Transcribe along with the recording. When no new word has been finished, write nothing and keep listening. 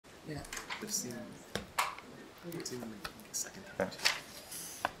Yeah. I've seen them second. Okay.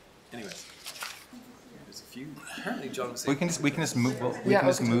 Anyways, there's a few. Apparently, John was We saying can just move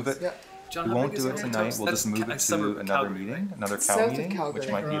it. Yeah. John, We how won't big is do it Hamilton tonight. House? We'll That's just move a it suburb to of another Calgary, meeting, right? another South cow of meeting, which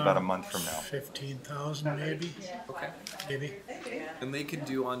Calgary. might be about a month from now. 15,000 maybe, Okay. maybe. And they can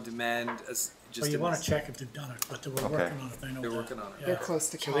do on demand as just. Well, you in want to this- check if they've done it, but they were Okay. working on it, I know They're that. working on it. Yeah. They're close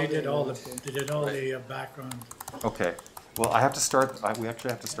to So Calgary. they did all now, the, too. they did all the background. Okay. Well, I have to start. We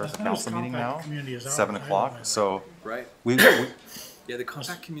actually have to start the It's not as council meeting compact now. a community as ours, 7 I don't o'clock. know. So Right. we Yeah, the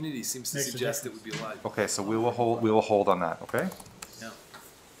compact community seems to Makes a suggest it would be a lot. okay. So we will hold. We will hold on that. Okay. Yeah.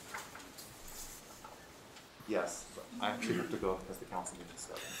 Yes. I actually have to go because the council meeting is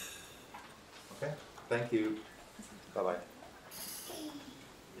starting. Okay. Thank you. Bye bye.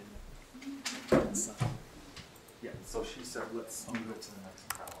 Yeah. So she said, let's move it to the next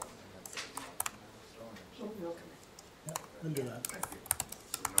panel. Yeah, we'll do that. Thank you.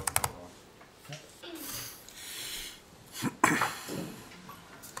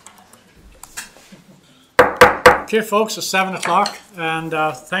 Okay, folks, it's 7 o'clock, and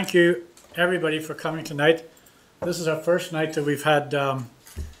thank you everybody for coming tonight. This is our first night that we've had a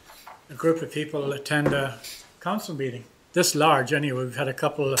group of people attend a council meeting. This large, anyway. We've had a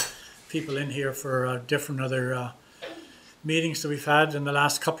couple of people in here for different other meetings that we've had in the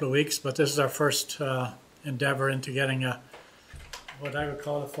last couple of weeks, but this is our first endeavor into getting what I would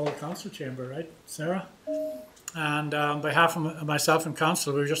call a full council chamber, right, Sarah? And on behalf of myself and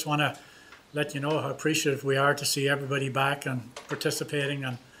council, we just want to let you know how appreciative we are to see everybody back and participating,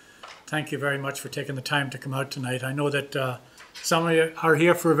 and thank you very much for taking the time to come out tonight. I know that some of you are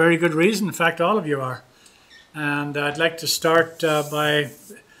here for a very good reason. In fact, all of you are. And I'd like to start by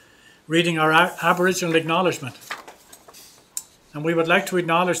reading our Aboriginal Acknowledgement. And we would like to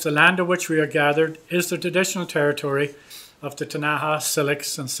acknowledge the land on which we are gathered is the traditional territory of the Ktunaxa,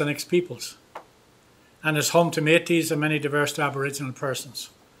 Syilx and Sinixt peoples, and is home to Métis and many diverse Aboriginal persons.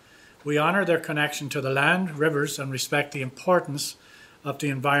 We honour their connection to the land, rivers, and respect the importance of the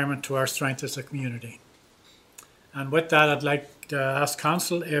environment to our strength as a community. And with that, I'd like to ask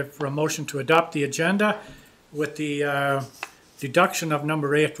Council for a motion to adopt the agenda with the deduction of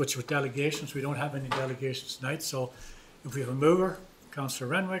number 8, which was delegations. We don't have any delegations tonight, so if we have a mover,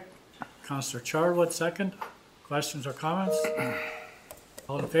 Councillor Renwick, Councillor Charwood, second. Questions or comments?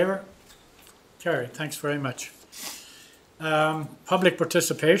 All in favour? Carried. Thanks very much. Public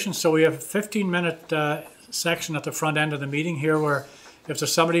participation. So we have a 15-minute section at the front end of the meeting here where if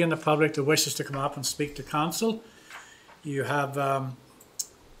there's somebody in the public that wishes to come up and speak to council, you have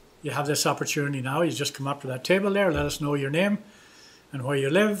this opportunity now. You just come up to that table there, let us know your name and where you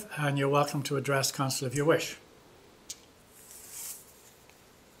live, and you're welcome to address council if you wish.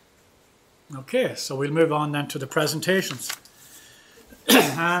 Okay, so we'll move on then to the presentations.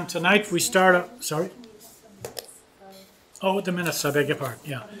 And tonight we start, sorry? Oh, the minutes, I beg your pardon,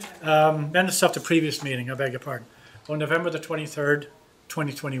 yeah. Minutes of the previous meeting, I beg your pardon. On November the 23rd,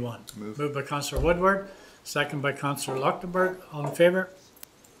 2021. Moved by Councillor Woodward, second by Councillor Luchtenberg. All in favour?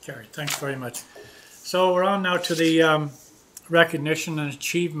 Carried. Thanks very much. So we're on now to the Recognition and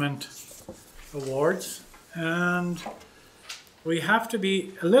Achievement Awards. And we have to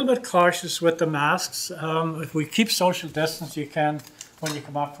be a little bit cautious with the masks. If we keep social distance, you can, when you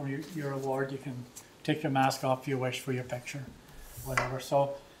come up for your award, you can take your mask off if you wish for your picture, whatever.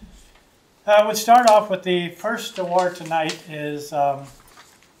 So we'll start off with the first award tonight is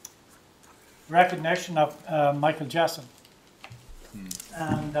recognition of Michael Jessup.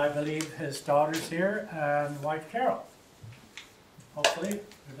 And I believe his daughter's here and wife Carol. Hopefully.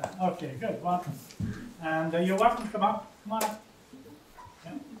 Okay, good, welcome. And you're welcome to come up. Come on up.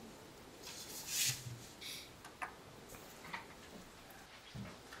 Yeah.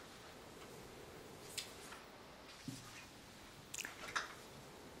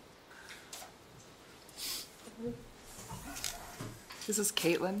 This is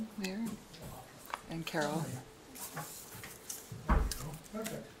Caitlin here and Carol.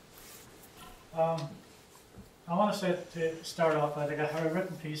 Perfect. I want to say to start off, I think I have a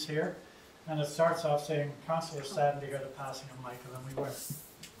written piece here, and it starts off saying, Council is saddened to hear the passing of Michael, and we were.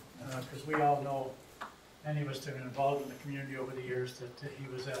 Because we all know, any of us that have been involved in the community over the years, that he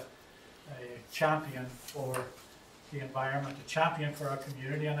was a champion for the environment, a champion for our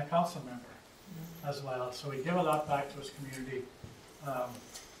community, and a council member as well. So he gave a lot back to his community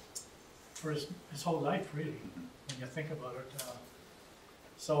for his whole life, really, when you think about it.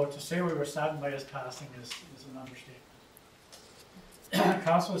 So to say we were saddened by his passing is an understatement.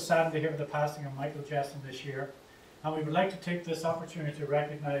 Council is saddened to hear the passing of Michael Jessup this year, and we would like to take this opportunity to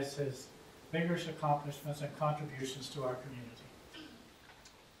recognize his vigorous accomplishments and contributions to our community.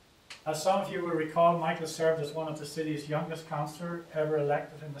 As some of you will recall, Michael served as one of the city's youngest councillor ever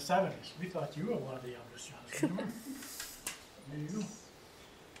elected in the 70s. We thought you were one of the youngest, Jonathan. There you go.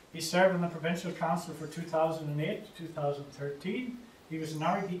 He served on the provincial council for 2008 to 2013. He was an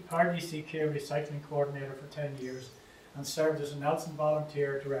RDCK recycling coordinator for 10 years and served as a Nelson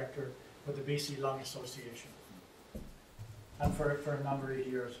volunteer director with the BC Lung Association. And for a number of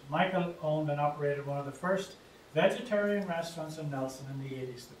years. Michael owned and operated one of the first vegetarian restaurants in Nelson in the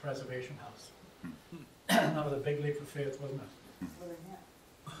 80s, the Preservation House. That was a big leap of faith, wasn't it?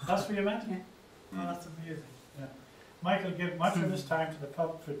 That's where you met? Yeah. Oh, that's amazing. Yeah. Michael gave much of his time to the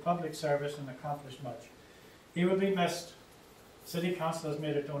public service and accomplished much. He will be missed. City Council has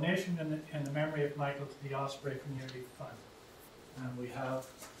made a donation in the memory of Michael to the Osprey Community Fund. And we have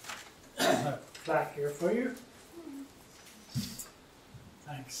a plaque here for you.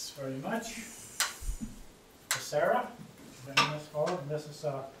 Thanks very much. Sarah, bringing this forward, and this is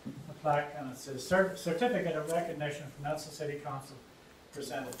a plaque, and it's a certificate of recognition from Nelson City Council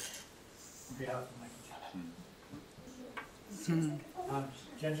presented on behalf of Michael Janet.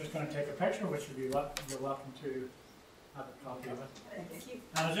 Ginger's going to take a picture, which you're welcome to have a copy of it. Thank you.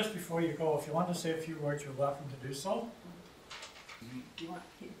 And just before you go, if you want to say a few words, you're welcome to do so. Do you want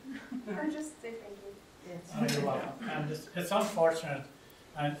Or just say thank you. Yes. You're welcome. And it's unfortunate,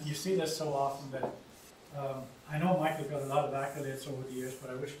 and you see this so often that I know Michael got a lot of accolades over the years, but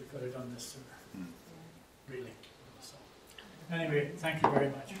I wish we could have done this sooner. Really. So, anyway, thank you very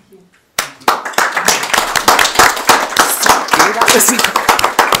much. Thank you.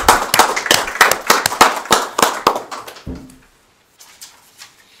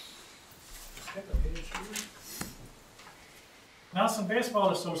 Skip a page here. Nelson Baseball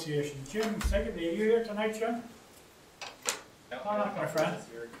Association. Jim Siggety, are you here tonight, Jim? Come on up, my friend.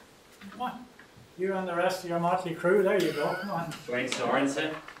 Come on. You and the rest of your motley crew, there you go, come on. Dwayne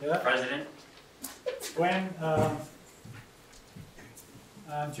Sorensen, Yeah. President. Gwen,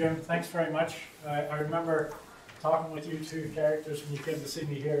 Jim, thanks very much. I remember talking with you two characters when you came to see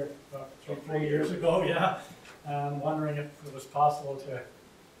me here about 3-4 years ago, yeah, and wondering if it was possible to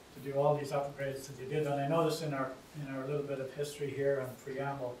do all these upgrades that you did. And I noticed in our little bit of history here and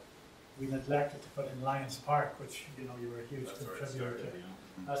preamble, we neglected to put in Lions Park, which you were a huge contributor to.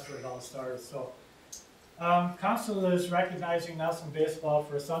 That's where it all started. So, Council is recognizing Nelson Baseball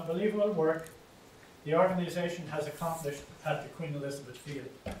for its unbelievable work the organisation has accomplished at the Queen Elizabeth Field.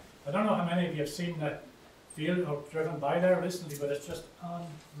 I don't know how many of you have seen the field or driven by there recently, but it's just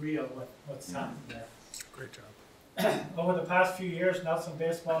unreal what's happened there. Great job. Over the past few years, Nelson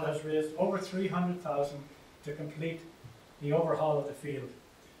Baseball has raised over $300,000 to complete the overhaul of the field,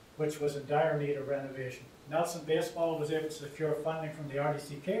 which was in dire need of renovation. Nelson Baseball was able to secure funding from the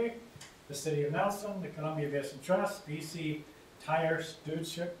RDCK, the City of Nelson, the Columbia Basin Trust, BC Tire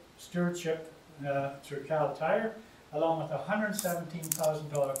Stewardship through Cal Tire, along with a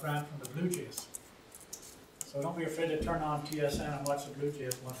 $117,000 grant from the Blue Jays. So don't be afraid to turn on TSN and watch the Blue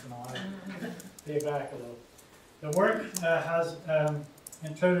Jays once in a while. Pay back a little. The work has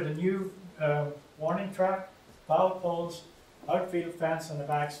included a new warning track, foul poles, outfield fence, and a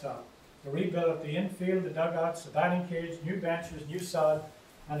backstop. The rebuild of the infield, the dugouts, the batting cage, new benches, new sod,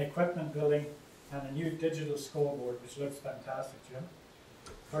 and equipment building, and a new digital scoreboard, which looks fantastic, Jim.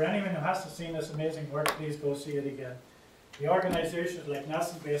 For anyone who hasn't seen this amazing work, please go see it again. The organisations like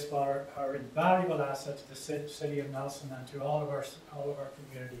Nelson Baseball are invaluable assets to the City of Nelson and to all of our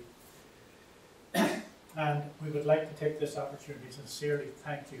community. And we would like to take this opportunity to sincerely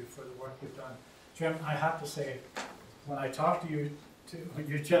thank you for the work you've done. Jim, I have to say, when I talked to you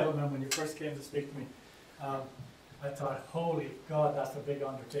gentlemen, when you first came to speak to me, I thought, holy God, that's a big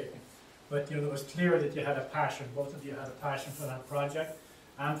undertaking. But it was clear that you had a passion, both of you had a passion for that project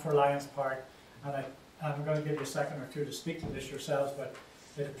and for Lions Park. And I'm going to give you a second or two to speak to this yourselves, but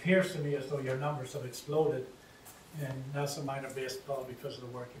it appears to me as though your numbers have exploded in Nelson Minor Baseball because of the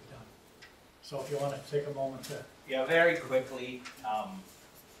work you've done. So if you want to take a moment to... Yeah, very quickly,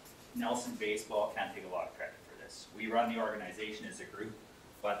 Nelson Baseball can't take a lot of credit for this. We run the organization as a group,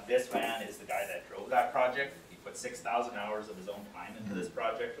 but this man is the guy that drove that project. He put 6,000 hours of his own time into this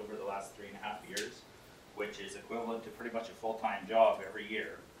project over the last 3.5 years, which is equivalent to pretty much a full-time job every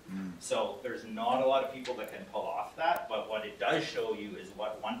year. So there's not a lot of people that can pull off that, but what it does show you is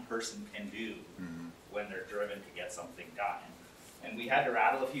what one person can do when they're driven to get something done. And we had to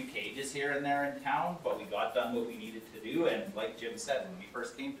rattle a few cages here and there in town, but we got done what we needed to do. And like Jim said, when we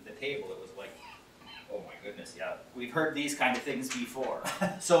first came to the table, it was like, oh my goodness, yeah, we've heard these kind of things before.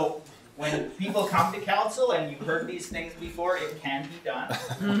 So when people come to council and you've heard these things before, it can be done.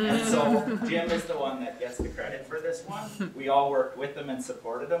 And so Jim is the one that gets the credit for this one. We all worked with him and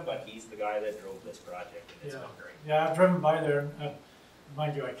supported him, but he's the guy that drove this project, and it's been great. Yeah, I've driven by there, and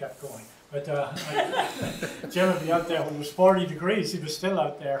mind you, I kept going. But Jim would be out there when it was 40 degrees, he was still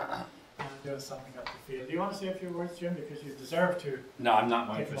out there doing something up the field. Do you want to say a few words, Jim, because you deserve to? No, I'm not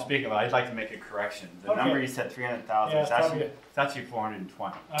going to speak about it. I'd like to make a correction. The Okay. number you said, 300,000, Yeah, it's actually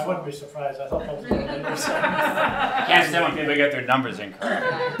 420. I wouldn't be surprised. I thought that was going to be I can't stand when people get their numbers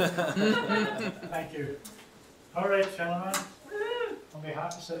incorrect. Thank you. All right, gentlemen. On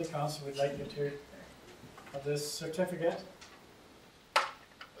behalf of City Council, we'd like you to have this certificate. Got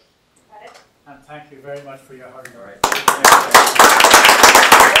it? And thank you very much for your hard work.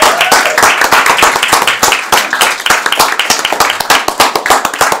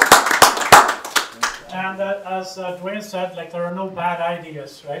 And as Dwayne said, like, there are no bad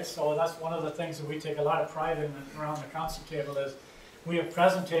ideas, right? So that's one of the things that we take a lot of pride in around the council table is we have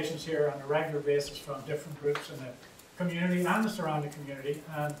presentations here on a regular basis from different groups in the community and the surrounding community,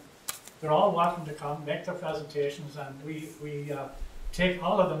 and they're all welcome to come, make their presentations, and we take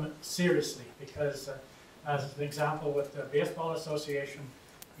all of them seriously because, as an example with the Baseball Association,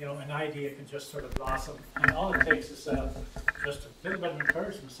 you know, an idea can just sort of blossom, and all it takes is just a little bit of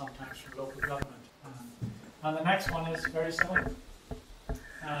encouragement sometimes from local government. And the next one is very similar,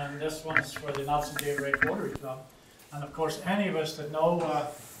 and this one's for the Nelson Daybreak Rotary Club. And of course, any of us that know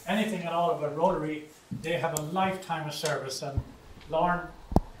anything at all about Rotary, they have a lifetime of service. And Lauren,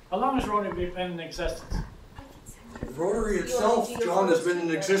 how long has Rotary been in existence? Rotary itself, John, has been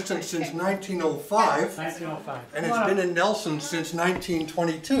in existence since 1905, 1905. and it's been in Nelson since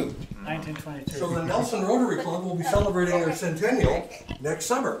 1922. 1922. So the Nelson Rotary Club will be celebrating their centennial next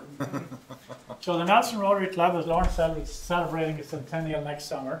summer. So the Nelson Rotary Club, as Lauren said, is celebrating its centennial next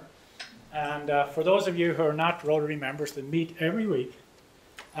summer. And for those of you who are not Rotary members, they meet every week.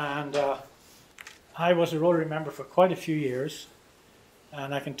 And I was a Rotary member for quite a few years.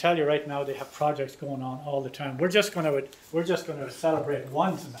 And I can tell you right now, they have projects going on all the time. We're just going to celebrate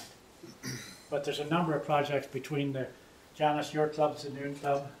one tonight, but there's a number of projects between the Janice, your club's the Noon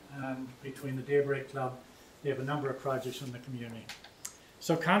Club, and between the Daybreak Club. They have a number of projects in the community.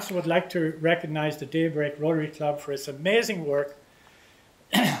 So Council would like to recognise the Daybreak Rotary Club for its amazing work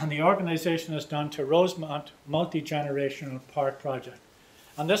and the organisation has done to Rosemont Multi-Generational Park Project.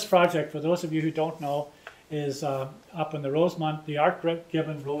 And this project, for those of you who don't know, is up in the Rosemont, the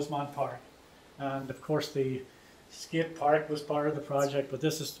art-given Rosemont Park. And of course the skate park was part of the project, but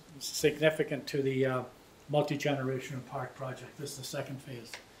this is significant to the multi-generational park project. This is the second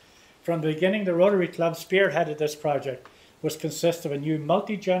phase. From the beginning, the Rotary Club spearheaded this project, which consists of a new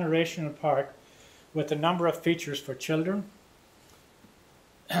multi-generational park with a number of features for children.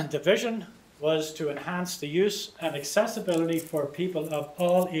 The vision was to enhance the use and accessibility for people of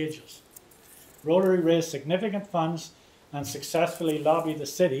all ages. Rotary raised significant funds and successfully lobbied the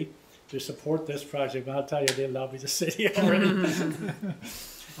city to support this project. But I'll tell you, they lobbied the city already.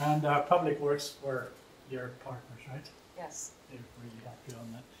 And Public Works were your partners, right? Yes. They were really happy on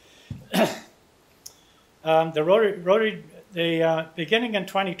that. Beginning in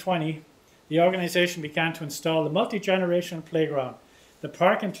 2020, the organization began to install the multi-generational playground. The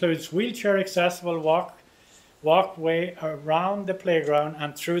park includes wheelchair-accessible walkway around the playground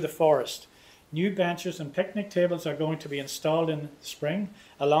and through the forest. New benches and picnic tables are going to be installed in spring,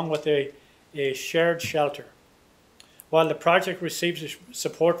 along with a shared shelter. While the project receives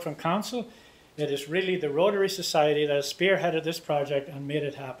support from Council, it is really the Rotary Society that has spearheaded this project and made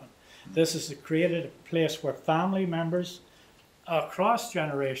it happen. This has created a place where family members across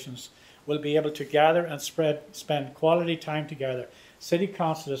generations will be able to gather and spend quality time together. City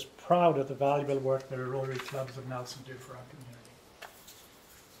Council is proud of the valuable work that the Rotary Clubs of Nelson do for our community.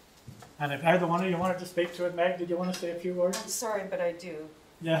 And if either one of you wanted to speak to it, Meg, did you want to say a few words? I'm sorry, but I do.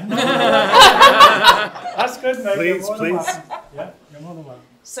 Yeah. That's good, Meg. Please, You're more than please. welcome. Yeah, you're more than welcome.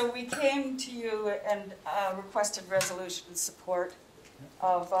 So we came to you and requested resolution support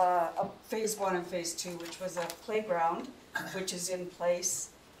of phase 1 and phase 2, which was a playground, which is in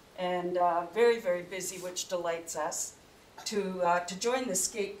place and very, very busy, which delights us, to join the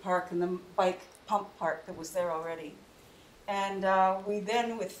skate park and the bike pump park that was there already. And we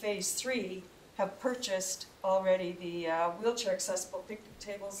then, with phase 3, have purchased already the wheelchair accessible picnic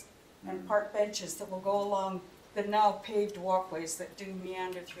tables and park benches that will go along the now paved walkways that do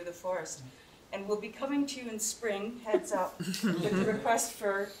meander through the forest. And we'll be coming to you in spring, heads up, with a request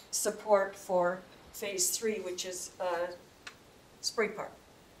for support for phase 3, which is spray park.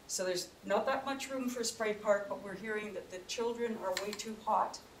 So there's not that much room for spray park, but we're hearing that the children are way too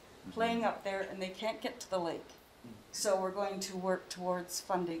hot playing up there and they can't get to the lake. So we're going to work towards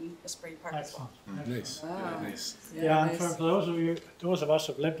funding a spray park as well. Excellent. Nice. Wow. Nice. Yeah, and nice. for those of us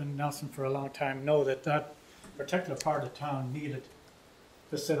who've lived in Nelson for a long time know that that particular part of town needed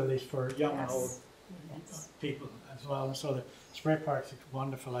facilities for young and old Yes. people as well, and so the spray park's a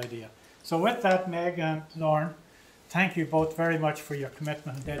wonderful idea. So with that, Meg and Lauren, thank you both very much for your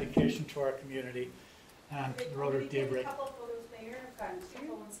commitment and dedication to our community and Rotary Daybreak.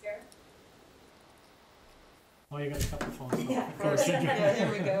 Oh, you got a couple of phones. Yeah, Of course, Ginger. yeah,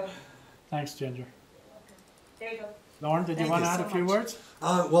 here we go. Thanks, Ginger. There you go. Lauren, did you Thank want you to add so a few much. words?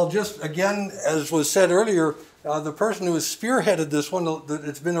 Well, just again, as was said earlier, the person who has spearheaded this one,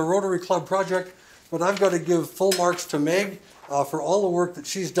 it's been a Rotary Club project, but I've got to give full marks to Meg for all the work that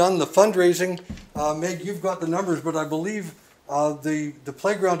she's done, the fundraising. Meg, you've got the numbers, but I believe the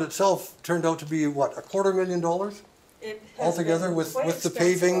playground itself turned out to be, what, $250,000? It has Altogether been with quite the expensive.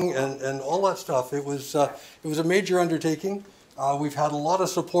 paving and all that stuff. It was a major undertaking. We've had a lot of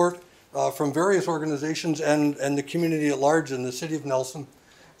support from various organizations and the community at large in the city of Nelson.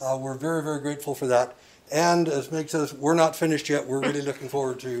 We're very, very grateful for that. And as Meg says, we're not finished yet. We're really looking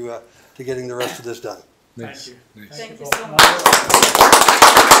forward to getting the rest of this done. Nice. Thank you. Nice. Thank you both. so much.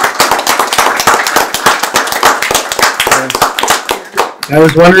 I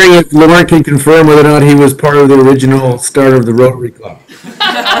was wondering if Lauren can confirm whether or not he was part of the original start of the Rotary Club.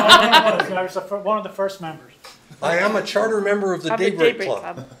 I was one of the first members. I am a charter member of the Of the Daybreak Daybreak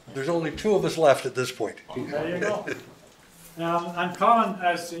Club. Club. There's only 2 of us left at this point. There you go. And Colin,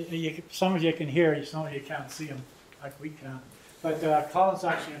 as some of you can hear, some of you can't see him like we can, but Colin's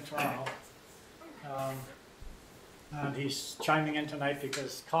actually in Toronto. And he's chiming in tonight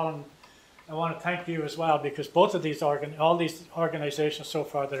because Colin, I want to thank you as well, because both of these all these organizations so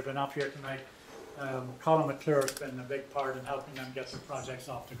far that have been up here tonight, Colin McClure has been a big part in helping them get some projects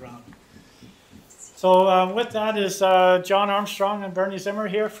off the ground. So with that is John Armstrong and Bernie Zimmer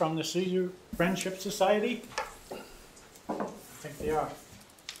here from the CU Friendship Society. I think they are.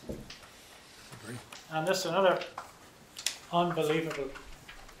 And this is another unbelievable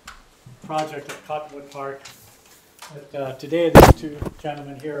project at Cottonwood Park. That, today these 2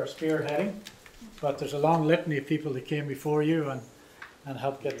 gentlemen here are spearheading, but there's a long litany of people that came before you and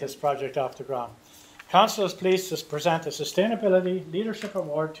helped get this project off the ground. Council is pleased to present a Sustainability Leadership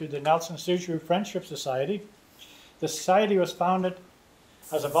Award to the Nelson Suju Friendship Society. The society was founded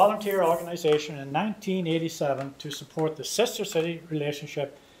as a volunteer organization in 1987 to support the sister city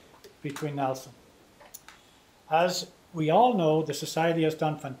relationship between Nelson. As we all know, the society has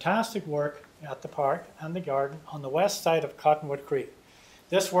done fantastic work at the park and the garden on the west side of Cottonwood Creek.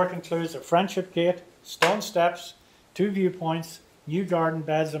 This work includes a friendship gate, stone steps, 2 viewpoints, new garden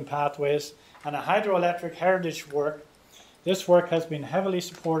beds and pathways, and a hydroelectric heritage work. This work has been heavily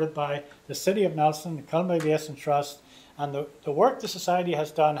supported by the City of Nelson, the Columbia Basin Trust, and the work the society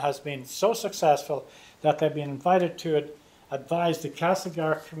has done has been so successful that they've been invited to advise the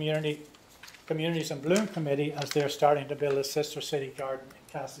Castlegar Communities in Bloom Committee as they're starting to build a sister city garden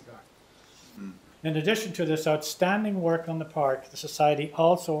in Castlegar. In addition to this outstanding work on the park, the society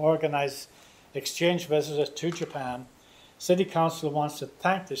also organized exchange visits to Japan. City Council wants to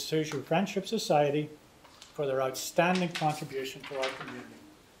thank the Suju Friendship Society for their outstanding contribution to our community.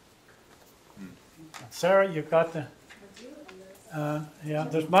 Sarah, you've got the, yeah,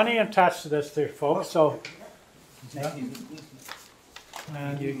 there's money attached to this there, folks, so. Yeah.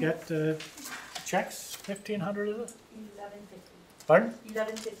 And you get checks, 1,500 is it? 11.50. Pardon?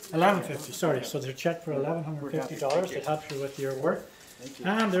 11.50. 11.50, sorry, so there's a check for $1,150 to help you with your work.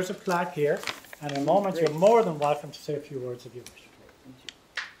 And there's a plaque here, and in a moment you're more than welcome to say a few words if you wish.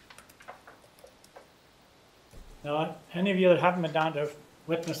 Now, any of you that haven't been down to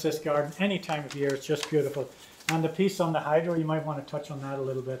witness this garden any time of year, it's just beautiful. And the piece on the hydro, you might want to touch on that a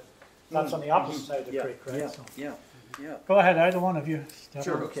little bit. That's on the opposite side of the creek, right? So, Yeah. go ahead, either one of you. Step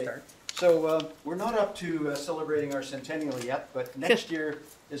Sure, on. okay. So we're not up to celebrating our centennial yet, but next year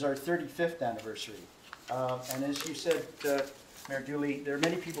is our 35th anniversary. And as you said, Mayor Dooley, there are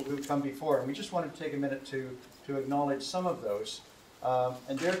many people who've come before, and we just wanted to take a minute to acknowledge some of those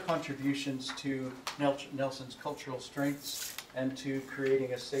and their contributions to Nelson's cultural strengths and to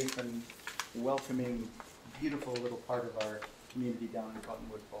creating a safe and welcoming, beautiful little part of our community down in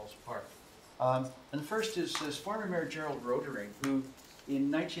Cottonwood Falls Park. And the first is former Mayor Gerald Rodering, who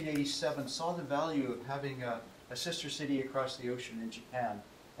in 1987 saw the value of having a sister city across the ocean in Japan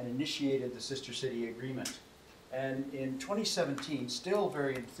and initiated the Sister City Agreement. And in 2017, still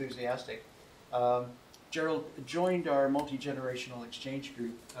very enthusiastic, Gerald joined our multi-generational exchange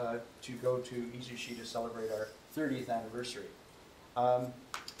group to go to Izushi to celebrate our 30th anniversary.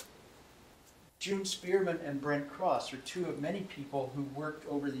 June Spearman and Brent Cross are two of many people who worked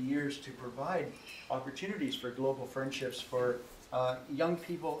over the years to provide opportunities for global friendships for young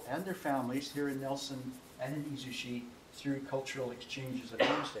people and their families here in Nelson and in Izushi through cultural exchanges and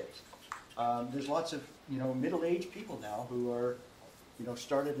homestays. There's lots of middle-aged people now who are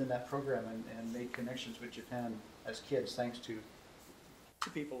started in that program and made connections with Japan as kids thanks to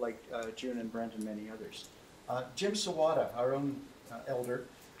people like June and Brent and many others. Jim Sawada, our own elder,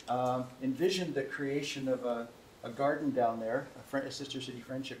 envisioned the creation of a garden down there, a Sister City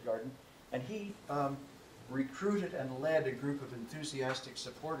Friendship Garden, and he recruited and led a group of enthusiastic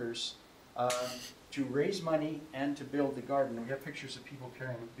supporters to raise money and to build the garden. And we have pictures of people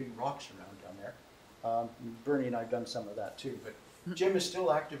carrying big rocks around down there. Bernie and I have done some of that too, but Jim is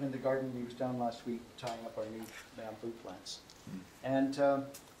still active in the garden. He was down last week tying up our new bamboo plants. And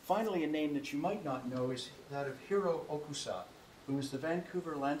finally, a name that you might not know is that of Hiro Okusa, who is the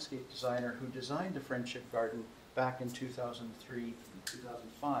Vancouver landscape designer who designed the Friendship Garden back in 2003 and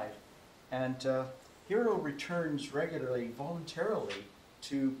 2005. And Hiro returns regularly, voluntarily,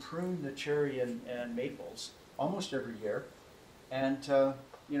 to prune the cherry and maples almost every year. And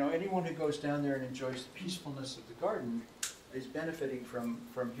anyone who goes down there and enjoys the peacefulness of the garden is benefiting from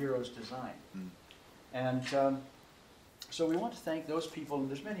Hiro's design. And so we want to thank those people, and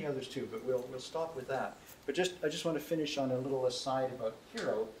there's many others too, but we'll stop with that. But I just want to finish on a little aside about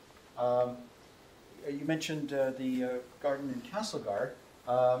Hiro. You mentioned the garden in Castlegar,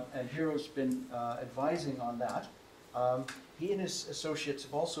 and Hiro's been advising on that. He and his associates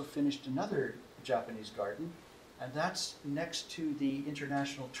have also finished another Japanese garden, and that's next to the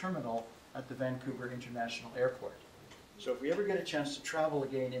international terminal at the Vancouver International Airport. So if we ever get a chance to travel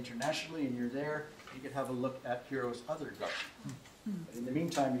again internationally and you're there, you can have a look at Hiro's other garden. But in the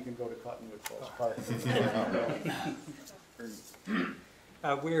meantime, you can go to Cottonwood Falls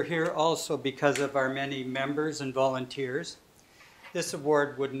Park. We're here also because of our many members and volunteers. This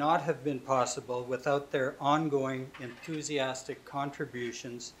award would not have been possible without their ongoing enthusiastic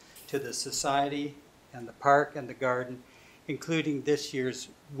contributions to the Society and the park and the garden, including this year's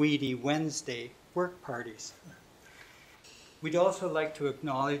Weedy Wednesday work parties. We'd also like to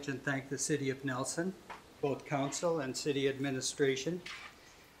acknowledge and thank the City of Nelson, both Council and City Administration,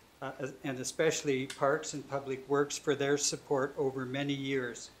 and especially Parks and Public Works for their support over many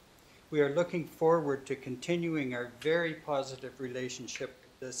years. We are looking forward to continuing our very positive relationship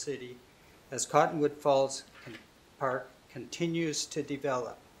with the city as Cottonwood Falls Park continues to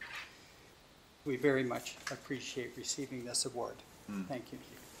develop. We very much appreciate receiving this award. Thank you.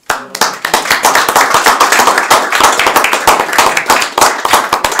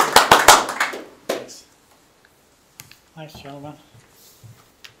 Thanks, gentlemen.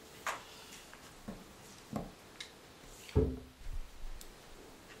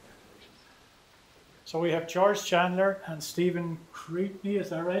 So we have George Chandler and Stephen Creetney, is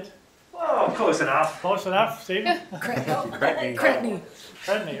that right? Oh, close enough. Close enough, Stephen? Cretney.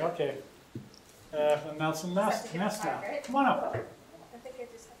 Cretney, okay. From Nelson Nest Lab. Come on up. I think I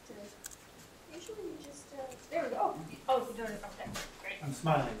just have to, usually you just, there we go. Oh, you don't, okay, great. I'm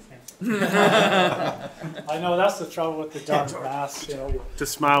smiling. I know that's the trouble with the dark mask,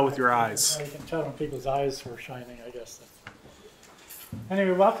 Just smile with your eyes. You can tell when people's eyes were shining, I guess.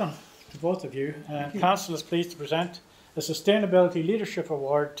 Anyway, welcome to both of you. Council is pleased to present the Sustainability Leadership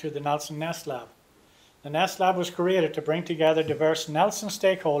Award to the Nelson Nest Lab. The Nest Lab was created to bring together diverse Nelson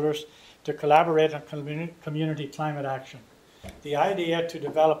stakeholders to collaborate on community climate action. The idea to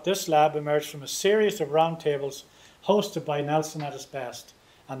develop this lab emerged from a series of roundtables hosted by Nelson at its best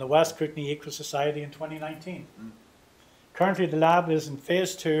and the West Kootenay Eco Society in 2019. Currently, the lab is in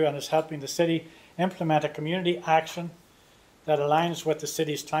phase 2 and is helping the city implement a community action that aligns with the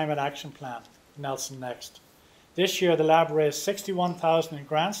city's climate action plan, Nelson Next. This year, the lab raised $61,000 in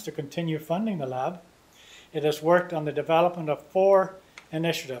grants to continue funding the lab. It has worked on the development of 4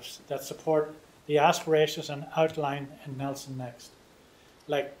 initiatives that support the aspirations and outline in Nelson Next,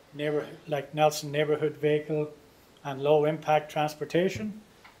 like Nelson Neighborhood Vehicle and Low Impact Transportation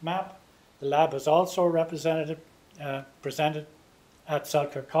map. The lab has also presented at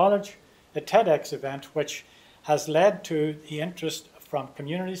Selkirk College, a TEDx event which has led to the interest from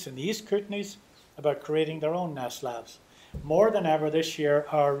communities in the East Kootenays about creating their own nest labs. More than ever this year,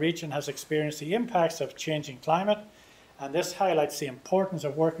 our region has experienced the impacts of changing climate, and this highlights the importance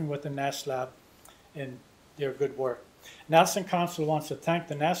of working with the Nest Lab in their good work. Nelson Council wants to thank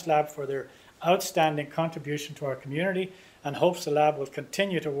the Nest Lab for their outstanding contribution to our community and hopes the lab will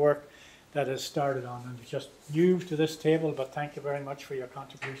continue to work that has started on. And it's just new to this table, but thank you very much for your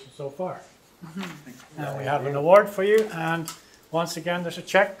contribution so far. And we have an award for you, and once again, there's a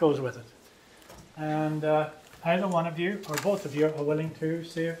check goes with it. And either one of you, or both of you, are willing to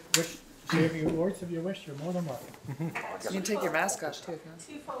say a few words if you wish, you're more than welcome. You can take your mask off too, if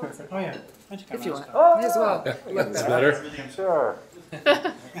you want. Oh, yeah. If you want. May as well. You look That's better. better. Sure.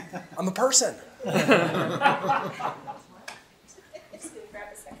 I'm a person. I'm just gonna grab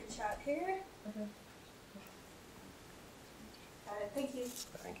a second shot here. Thank you.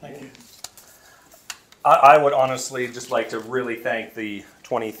 Thank you. I would honestly just like to really thank the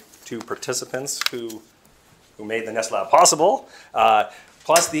 22 participants who made the Nest Lab possible,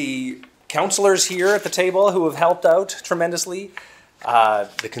 plus the counselors here at the table who have helped out tremendously,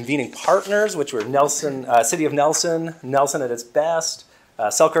 the convening partners, which were Nelson, City of Nelson, Nelson at its best,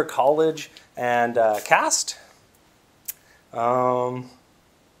 Selkirk College, and CAST. Well,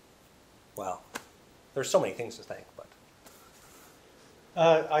 there's so many things to thank, but.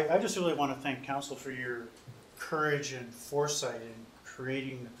 I just really want to thank Council for your courage and foresight in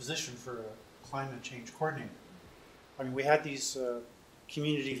creating the position for a climate change coordinator. I mean, we had these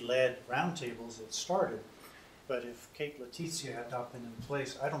community-led roundtables that started, but if Kate Letizia had not been in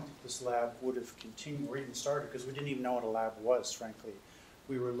place, I don't think this lab would have continued or even started, because we didn't even know what a lab was, frankly.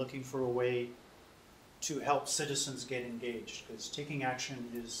 We were looking for a way to help citizens get engaged, because taking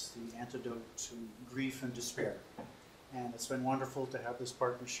action is the antidote to grief and despair. And it's been wonderful to have this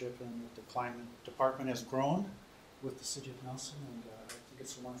partnership, and the climate department has grown with the City of Nelson, and I think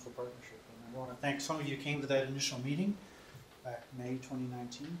it's a wonderful partnership. And I want to thank some of you who came to that initial meeting back May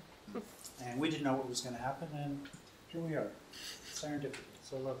 2019, and we didn't know what was going to happen, and here we are. Serendipity.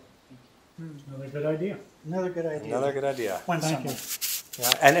 So lovely. Thank you. Another good idea. Another good idea. Another good idea. One Thank summer.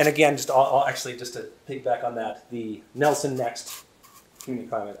 Yeah, and again, just I'll actually just to piggyback on that, the Nelson Next Community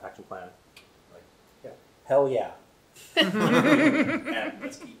Climate Action Plan. Like, yeah, hell yeah. And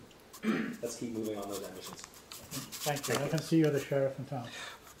let's keep moving on those ambitions. Thank you. I can see you're the sheriff in town.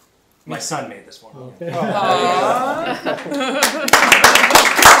 My son made this one. Okay.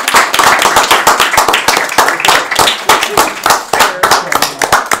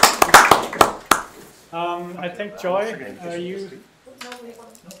 I think, Joy, are you?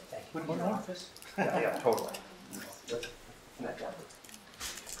 One more? Yeah, totally.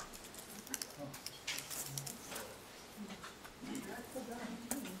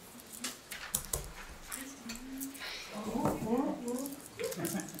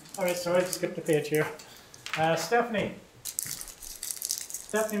 All right, sorry to skip the page here. Stephanie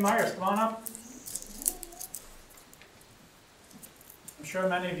Myers, come on up. I'm sure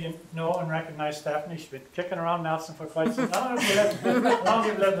many of you know and recognize Stephanie. She's been kicking around Nelson for quite some time. How long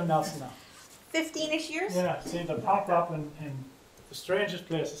have you lived in Nelson now? 15-ish years? Yeah, seem to pop up in the strangest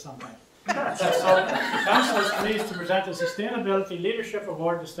places sometimes. So, Council is pleased to present the Sustainability Leadership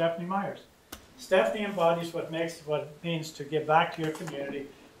Award to Stephanie Myers. Stephanie embodies what it means to give back to your community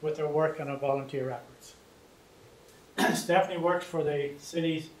with her work and her volunteer efforts. Stephanie works for the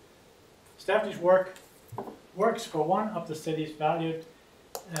city's. Stephanie's works for one of the city's valued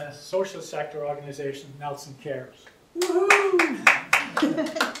social sector organization, Nelson Cares. Woohoo!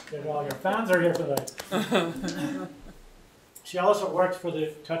 All your fans are here today. She also works for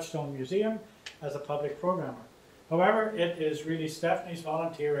the Touchstone Museum as a public programmer. However, it is really Stephanie's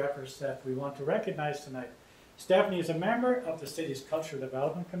volunteer efforts that we want to recognize tonight. Stephanie is a member of the city's Cultural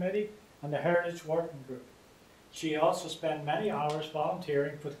Development Committee and the Heritage Working Group. She also spent many hours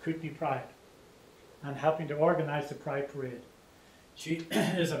volunteering for the Kootenai Pride and helping to organize the Pride Parade. She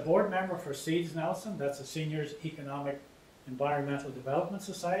is a board member for Seeds Nelson, that's the Seniors Economic Environmental Development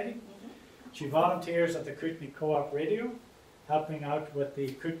Society. She volunteers at the Kootenai Co-op Radio, helping out with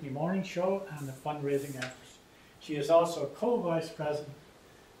the Kootenai Morning Show and the fundraising efforts. She is also co-vice president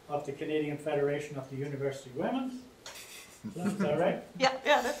of the Canadian Federation of the University Women. Is that right? Yeah.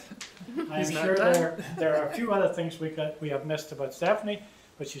 I'm sure there are a few other things we have missed about Stephanie,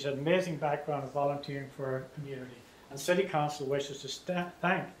 but she's an amazing background of volunteering for our community. And City Council wishes to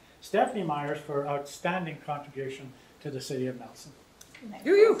thank Stephanie Myers for her outstanding contribution to the City of Nelson.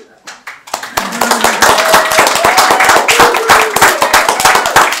 You.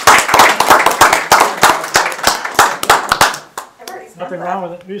 Nothing wrong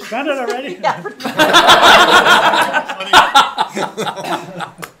with it. We spent it already.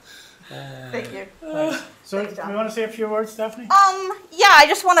 Thank you. So, do you want to say a few words, Stephanie? Yeah, I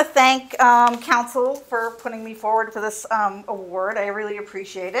just want to thank Council for putting me forward for this award. I really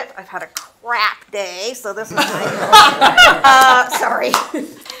appreciate it. I've had a crap day, so this is nice. Sorry.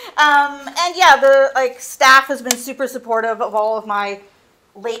 And yeah, the staff has been super supportive of all of my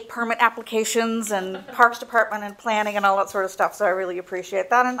late permit applications and Parks Department and planning and all that sort of stuff, so I really appreciate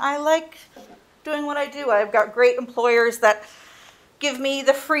that. And I like doing what I do. I've got great employers that give me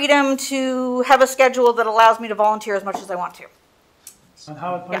the freedom to have a schedule that allows me to volunteer as much as I want to. And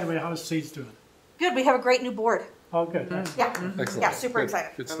how, by the way, how is Seeds doing? Good, we have a great new board. Oh, good. Yeah, Excellent. yeah, super Good.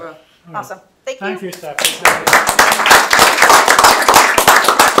 excited. Good stuff. Awesome. Thank you. Thank you, Steph.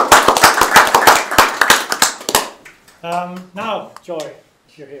 Now, Joy,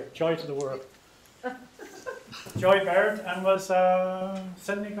 you're here. Joy to the world. Joy Barrett, and was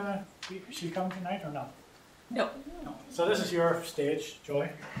Sydney gonna, she come tonight or not? No. No. So this is your stage, Joy.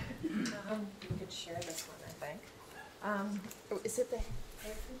 You could share this one, I think. Is it the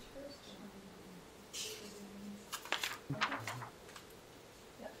heritage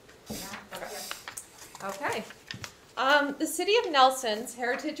first? Okay. The City of Nelson's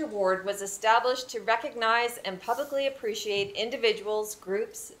Heritage Award was established to recognize and publicly appreciate individuals,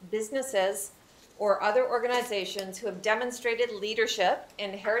 groups, businesses, or other organizations who have demonstrated leadership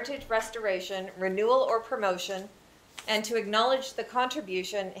in heritage restoration, renewal, or promotion, and to acknowledge the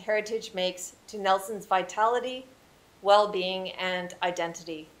contribution heritage makes to Nelson's vitality, well-being, and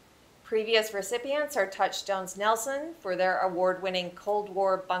identity. Previous recipients are Touchstones Nelson for their award-winning Cold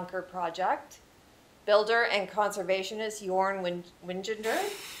War bunker project, builder and conservationist Jorn Wingender,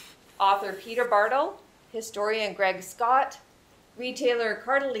 author Peter Bartle, historian Greg Scott, retailer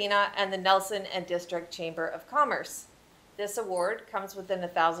Cartolina, and the Nelson and District Chamber of Commerce. This award comes with an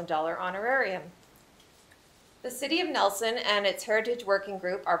 $1,000 honorarium. The City of Nelson and its Heritage Working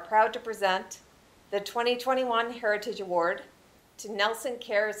Group are proud to present the 2021 Heritage Award to Nelson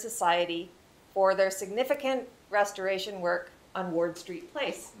Care Society for their significant restoration work on Ward Street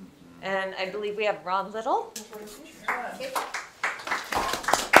Place. And I believe we have Ron Little.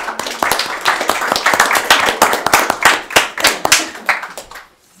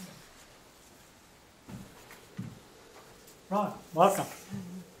 Ron, welcome.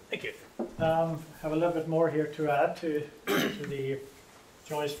 Thank you. Have a little bit more here to add to the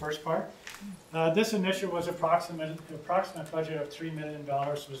Joy's first part. This initiative was approximate budget of $3 million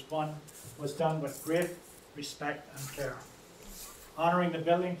was done with great respect and care, honoring the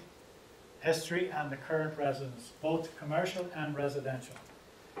building history and the current residents, both commercial and residential.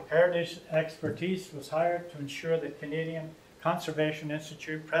 Heritage expertise was hired to ensure that Canadian Conservation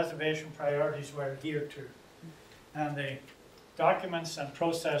Institute preservation priorities were adhered to, and the documents and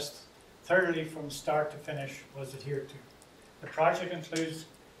process thoroughly from start to finish was adhered to. The project includes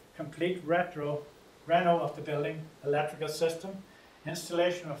complete reno of the building, electrical system,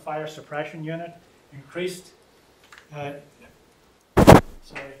 installation of fire suppression unit, increased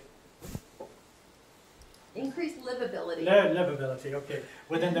Increased livability. Livability, okay,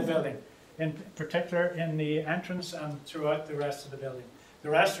 within the building, in particular in the entrance and throughout the rest of the building. The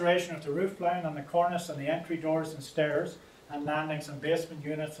restoration of the roof line on the cornice and the entry doors and stairs and landings and basement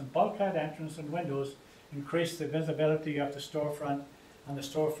units and bulkhead entrance and windows increased the visibility of the storefront, and the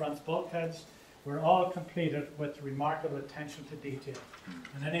storefront's bulkheads were all completed with remarkable attention to detail.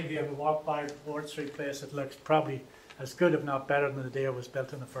 And any of you have walked by Ward Street Place, it looks probably as good, if not better, than the day it was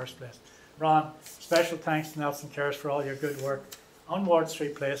built in the first place. Ron, special thanks to Nelson Cares for all your good work on Ward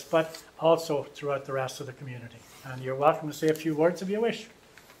Street Place, but also throughout the rest of the community. And you're welcome to say a few words if you wish.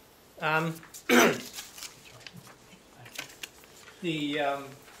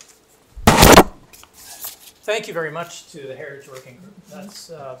 Thank you very much to the Heritage Working Group.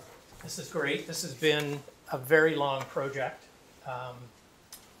 This is great. This has been a very long project.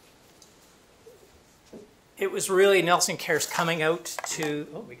 It was really Nelson Cares coming out to,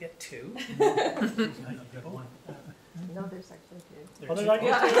 oh, we get two. No, there's actually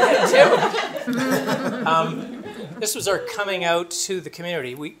two. This was our coming out to the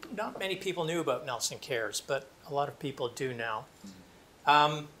community. Not many people knew about Nelson Cares, but a lot of people do now.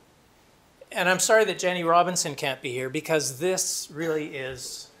 And I'm sorry that Jenny Robinson can't be here, because this really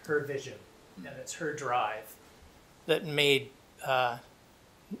is her vision, and it's her drive that made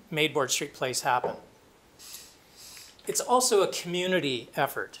Ward Street Place happen. It's also a community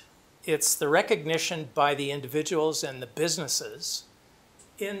effort. It's the recognition by the individuals and the businesses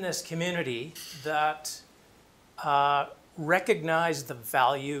in this community that recognize the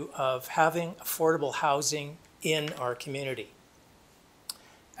value of having affordable housing in our community.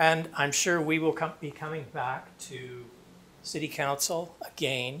 And I'm sure we will be coming back to City Council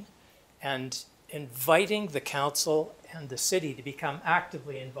again and inviting the council and the city to become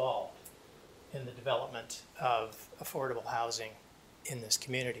actively involved in the development of affordable housing in this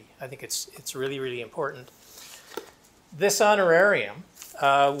community. I think it's really, really important. This honorarium,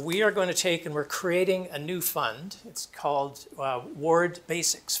 we are going to take, and we're creating a new fund. It's called Ward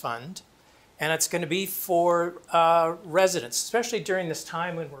Basics Fund, and it's going to be for residents, especially during this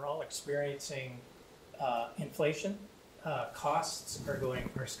time when we're all experiencing inflation costs are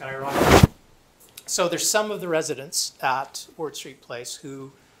skyrocketing. So there's some of the residents at Ward Street Place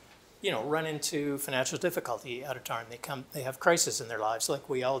who, run into financial difficulty out of time. They have crisis in their lives like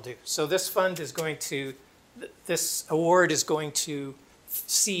we all do. So this fund is going to, this award is going to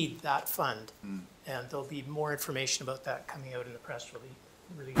seed that fund. And there'll be more information about that coming out in the press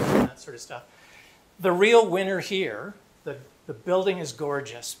release and that sort of stuff. The real winner here, the building is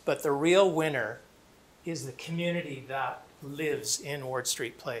gorgeous, but the real winner is the community that lives in Ward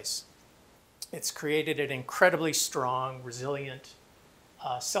Street Place. It's created an incredibly strong, resilient,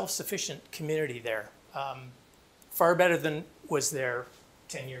 self-sufficient community there. Far better than was there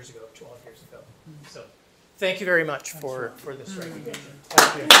 10 years ago, 12 years ago. So thank you very much for this recognition.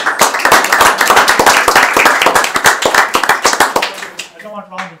 Thank you. I don't want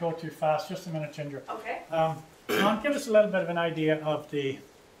Ron to go too fast. Just a minute, Ginger. Okay. Ron, give us a little bit of an idea of the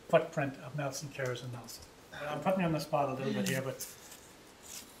footprint of Nelson Cares in Nelson. I'm putting you on the spot a little bit here, but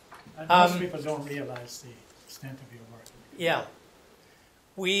most people don't realize the extent of your work. Yeah.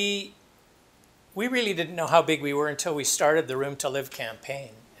 We really didn't know how big we were until we started the Room to Live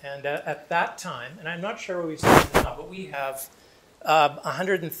campaign. And at that time, and I'm not sure where we stand now, but we have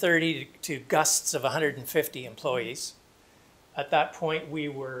 130 to gusts of 150 employees. At that point, we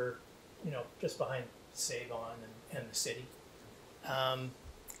were, just behind Save On and the city.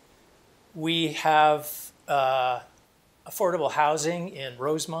 We have affordable housing in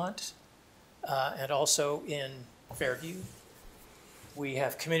Rosemont and also in Fairview. We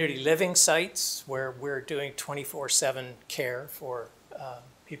have community living sites where we're doing 24/7 care for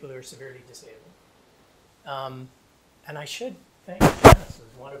people who are severely disabled. And I should thank Janice,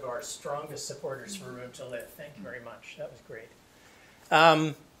 who's one of our strongest supporters for Room to Live. Thank you very much. That was great.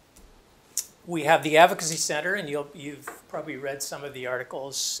 We have the Advocacy Center, and you've probably read some of the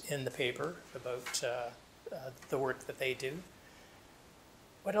articles in the paper about the work that they do.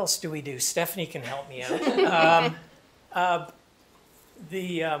 What else do we do? Stephanie can help me out.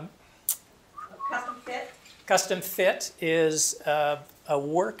 Custom Fit? Custom Fit is a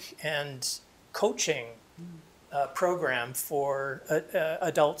work and coaching program for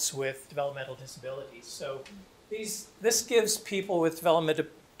adults with developmental disabilities. So this gives people with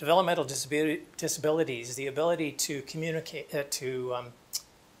developmental disabilities the ability to communicate,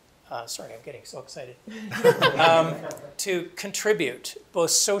 sorry, I'm getting so excited, to contribute both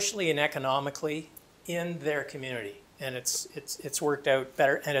socially and economically in their community. And it's worked out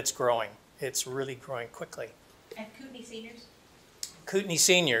better, and it's growing. It's really growing quickly. And Kootenai Seniors? Kootenai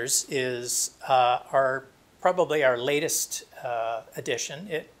Seniors is probably our latest addition.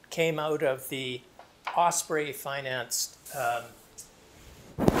 It came out of the Osprey financed.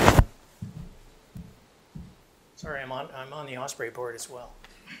 Sorry, I'm on the Osprey board as well.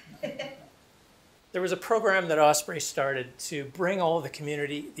 There was a program that Osprey started to bring all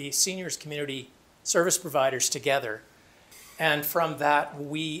the seniors community service providers together. And from that,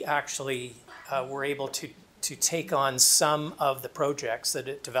 we actually were able to take on some of the projects that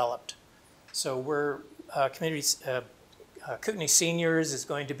it developed. So we're Kootenai Seniors is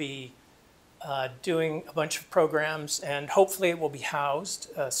going to be doing a bunch of programs, and hopefully it will be housed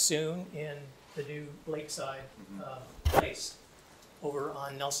soon in the new Lakeside place over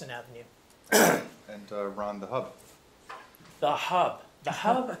on Nelson Avenue. And Ron, the hub. The hub. The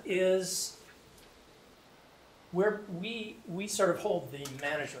hub is where we sort of hold the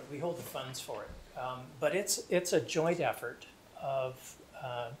management. We hold the funds for it, but it's a joint effort of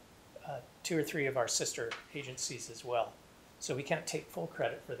 2 or 3 of our sister agencies as well. So we can't take full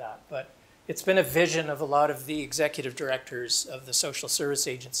credit for that, but it's been a vision of a lot of the executive directors of the social service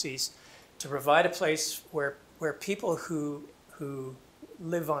agencies to provide a place where people who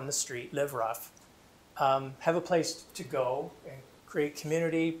live on the street, live rough, have a place to go and create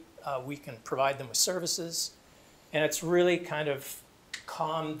community. We can provide them with services, and it's really kind of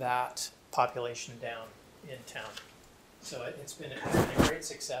calmed that population down in town. So it's been a great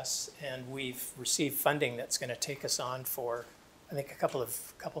success, and we've received funding that's going to take us on for, I think, a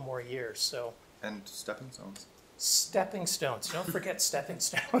couple more years. So. And stepping stones. Stepping stones. Don't forget stepping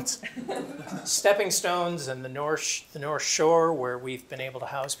stones. Stepping stones and the North Shore, where we've been able to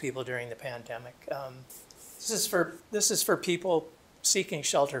house people during the pandemic. This is for people seeking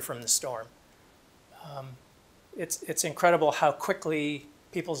shelter from the storm. It's incredible how quickly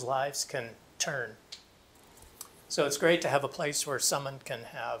people's lives can turn. So it's great to have a place where someone can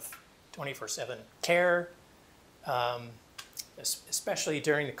have 24/7 care, especially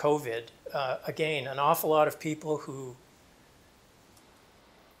during the COVID. Again, an awful lot of people who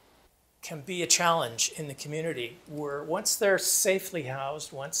can be a challenge in the community, where once they're safely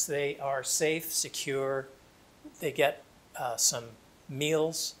housed, once they are safe, secure, they get some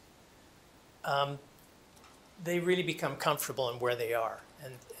meals, they really become comfortable in where they are,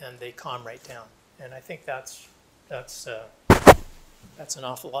 and they calm right down. And I think that's an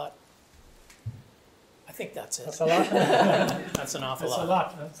awful lot. I think that's it. That's a lot. That's an awful lot. That's a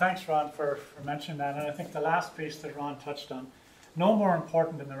lot. And thanks, Ron, for mentioning that. And I think the last piece that Ron touched on, no more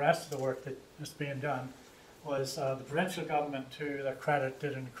important than the rest of the work that is being done, was the provincial government, to their credit,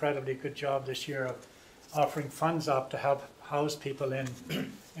 did an incredibly good job this year of offering funds up to help house people in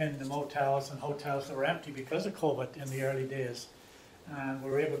the motels and hotels that were empty because of COVID in the early days. And we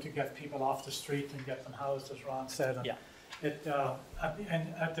were able to get people off the street and get them housed, as Ron said. And yeah.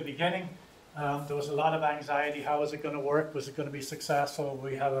 At the beginning, there was a lot of anxiety. How is it going to work? Was it going to be successful?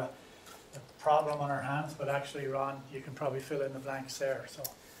 We have a problem on our hands, but actually, Ron, you can probably fill in the blanks there. So,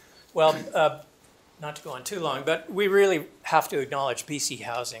 well, not to go on too long, but we really have to acknowledge BC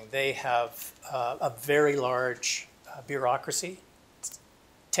Housing. They have a very large bureaucracy,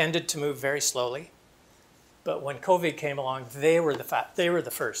 tended to move very slowly. But when COVID came along, they were the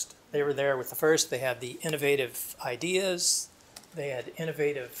first. They were there with the first. They had the innovative ideas. They had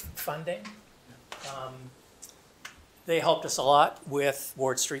innovative funding. They helped us a lot with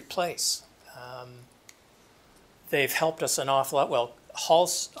Ward Street Place. They've helped us an awful lot. Well, Hall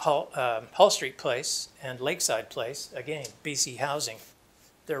Street Place and Lakeside Place, again, BC Housing.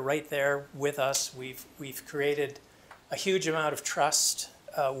 They're right there with us. We've created a huge amount of trust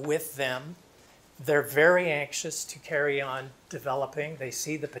with them. They're very anxious to carry on developing. They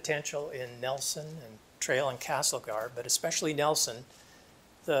see the potential in Nelson and Trail and Castlegar, but especially Nelson,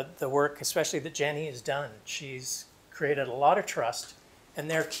 the work, especially that Jenny has done. She's created a lot of trust, and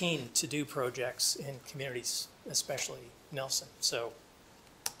they're keen to do projects in communities, especially Nelson. So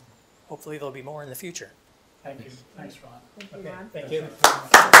hopefully there'll be more in the future. thank you. Thanks, Ron. Thank you, Ron. Thank you.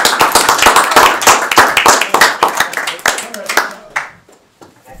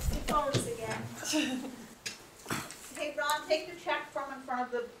 That's the phones again. Hey, Ron, take the check from in front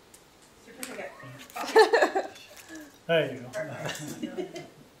of the certificate. There you go.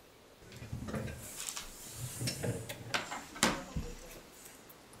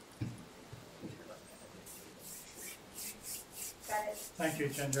 Got it. Thank you,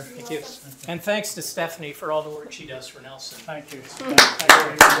 Ginger. Thank you. And thanks to Stephanie for all the work she does for Nelson. Thank you.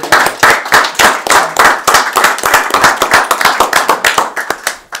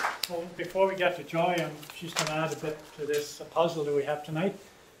 Well, before we get to Joy, she's going to add a bit to this puzzle that we have tonight.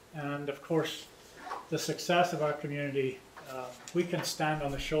 And of course, the success of our community, we can stand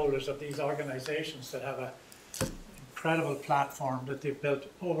on the shoulders of these organizations that have an incredible platform that they've built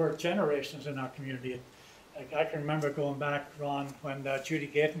over generations in our community. I can remember going back, Ron, when Judy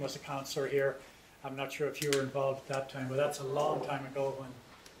Gayton was a councillor here. I'm not sure if you were involved at that time, but that's a long time ago when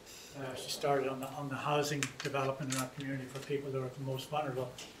she started on the housing development in our community for people that are the most vulnerable.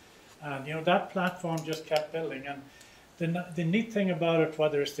 And you know, that platform just kept building. And the neat thing about it,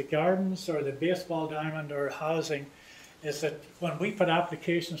 whether it's the gardens or the baseball diamond or housing, is that when we put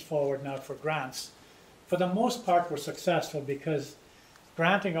applications forward now for grants, for the most part we're successful because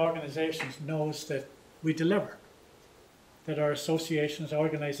granting organizations knows that we deliver, that our associations,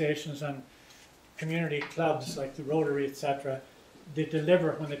 organizations and community clubs like the Rotary, etc., they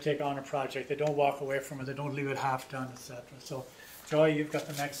deliver when they take on a project. They don't walk away from it, they don't leave it half done, etc. So Joy, you've got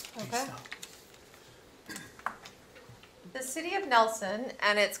the next piece now. The City of Nelson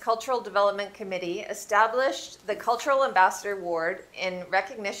and its Cultural Development Committee established the Cultural Ambassador Award in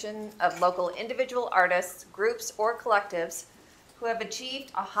recognition of local individual artists, groups, or collectives who have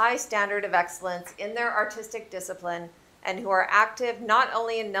achieved a high standard of excellence in their artistic discipline and who are active not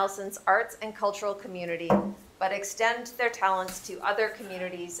only in Nelson's arts and cultural community, but extend their talents to other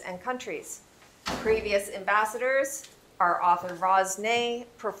communities and countries. Previous ambassadors are author Roz Ney,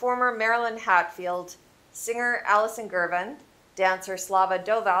 performer Marilyn Hatfield, singer Alison Gervin, dancer Slava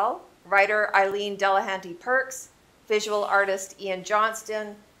Doval, writer Eileen Delahanty Perks, visual artist Ian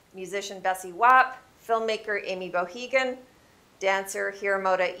Johnston, musician Bessie Wapp, filmmaker Amy Bohegan, dancer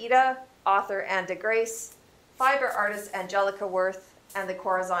Hiramoda Ida, author Anne de Grace, fiber artist Angelica Worth, and the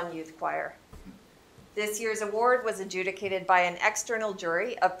Corazon Youth Choir. This year's award was adjudicated by an external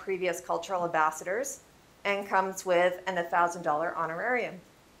jury of previous cultural ambassadors and comes with an $1,000 honorarium.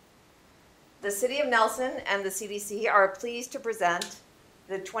 The City of Nelson and the CDC are pleased to present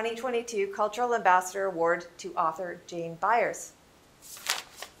the 2022 Cultural Ambassador Award to author Jane Byers.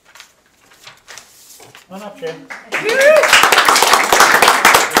 Come on up, Jane.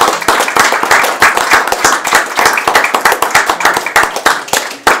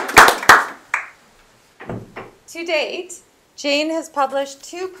 To date, Jane has published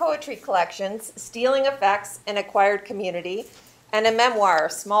 2 poetry collections, Stealing Effects and Acquired Community, and a memoir,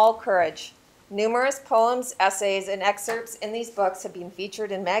 Small Courage. Numerous poems, essays, and excerpts in these books have been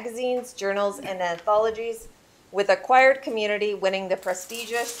featured in magazines, journals, and anthologies, with Acquired Community winning the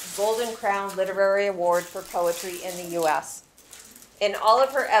prestigious Golden Crown Literary Award for Poetry in the U.S. In all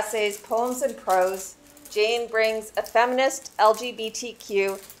of her essays, poems, and prose, Jane brings a feminist,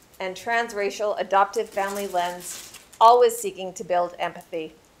 LGBTQ, and transracial adoptive family lens, always seeking to build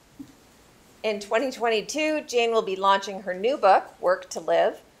empathy. In 2022, Jane will be launching her new book, Work to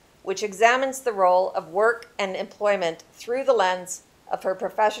Live, which examines the role of work and employment through the lens of her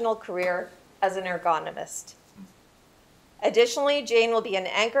professional career as an ergonomist. Additionally, Jane will be an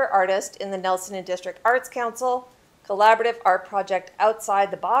anchor artist in the Nelson and District Arts Council, collaborative art project Outside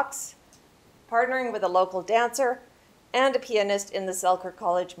the Box, partnering with a local dancer, and a pianist in the Selkirk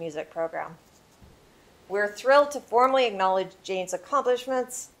College music program. We're thrilled to formally acknowledge Jane's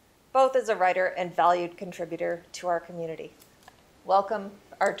accomplishments, both as a writer and valued contributor to our community. Welcome,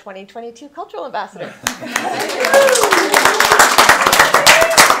 our 2022 Cultural Ambassador.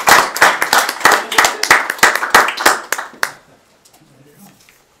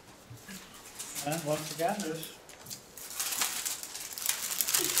 And once again, there's...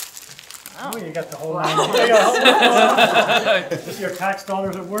 Oh, you got the whole line. This is your tax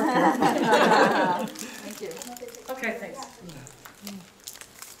dollars at work here. Thank you. Okay, thanks.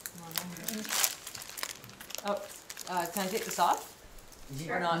 Oh, can I take this off?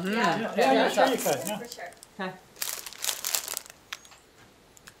 Or not? Mm-hmm. Yeah, Yeah, sure you can. Yeah. For sure. Okay.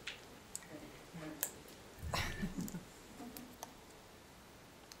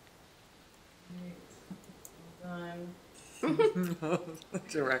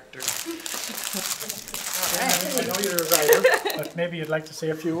 Director. I know you're a writer, but maybe you'd like to say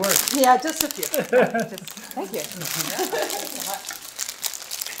a few words. Yeah, just a few. Thank you.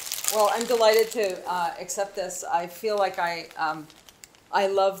 Well, I'm delighted to accept this. I feel like I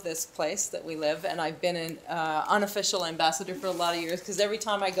love this place that we live, and I've been an unofficial ambassador for a lot of years, because every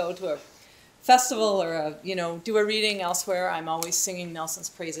time I go to a festival or do a reading elsewhere, I'm always singing Nelson's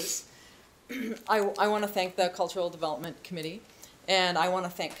praises. I want to thank the Cultural Development Committee, and I want to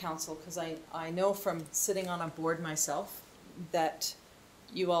thank Council, because I know from sitting on a board myself that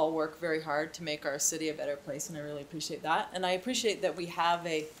you all work very hard to make our city a better place, and I really appreciate that. And I appreciate that we have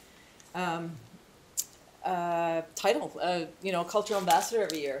a title, Cultural Ambassador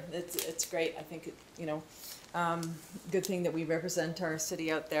every year. It's great. I think good thing that we represent our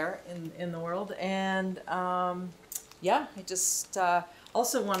city out there in the world. And yeah, I just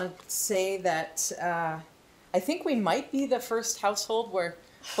also want to say that I think we might be the first household where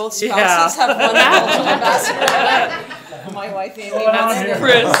both spouses have one cultural ambassador. My wife Amy. That's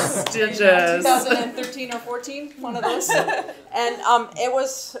prestigious. 2013 or 14, one of those. And it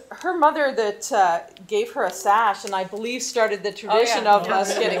was her mother that gave her a sash, and I believe started the tradition of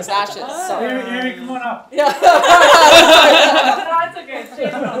us getting sashes. So. Amy, come on up. Yeah. That's okay.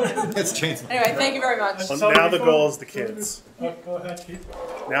 It's changed. Anyway, thank you very much. Well, now the goal is the kids. Go ahead, Keith.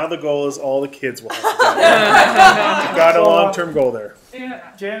 Now the goal is all the kids will have to go. You've got a long-term goal there.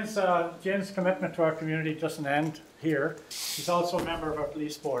 Jane's commitment to our community doesn't end here. She's also a member of our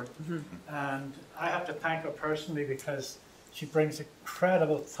police board. And I have to thank her personally, because she brings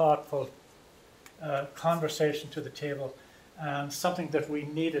incredible, thoughtful conversation to the table, and something that we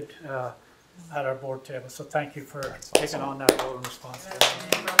needed at our board table. So thank you for taking on that role and responsibility.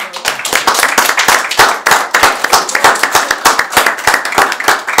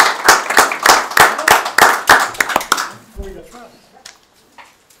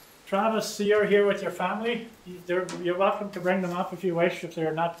 Travis, you're here with your family. You're welcome to bring them up if you wish, if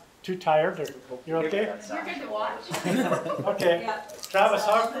they're not too tired. You're okay? You're good to watch. Okay. Yeah. Travis,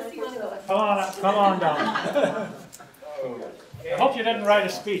 come on down. I hope you didn't write a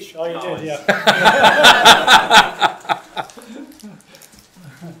speech. Oh, you did, yeah.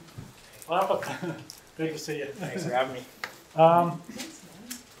 Well, good to see you. Thanks for having me.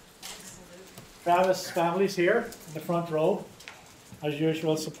 Travis' family's here in the front row, as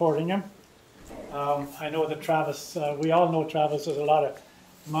usual, supporting him. I know that Travis, we all know Travis does a lot of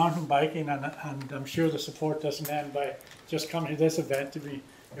mountain biking, and I'm sure the support doesn't end by just coming to this event.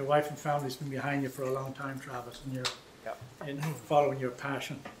 Your wife and family's been behind you for a long time, Travis, and you're in following your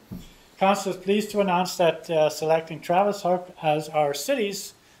passion. Council is pleased to announce that selecting Travis Huck as our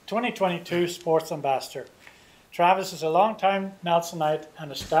city's 2022 Sports Ambassador. Travis is a long-time Nelsonite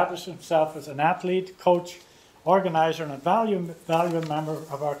and established himself as an athlete, coach, organizer, and a valuable member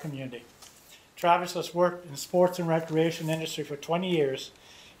of our community. Travis has worked in sports and recreation industry for 20 years.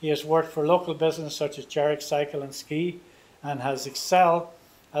 He has worked for local businesses such as Jarrick Cycle and Ski, and has excelled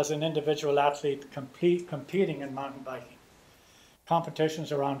as an individual athlete competing in mountain biking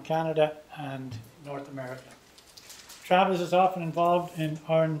competitions around Canada and North America. Travis is often involved in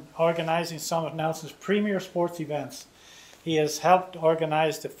organizing some of Nelson's premier sports events. He has helped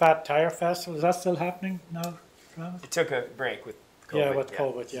organize the Fat Tire Festival. Is that still happening now, Travis? It took a break with COVID. Yeah, with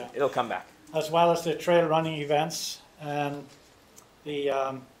COVID, yeah. It'll come back. As well as the trail running events and the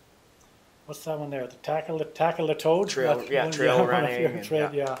what's that one there? The tackle the toad. Trail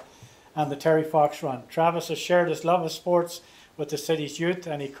running. And the Terry Fox Run. Travis has shared his love of sports with the city's youth,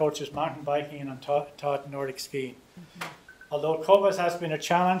 and he coaches mountain biking and taught Nordic skiing. Although COVID has been a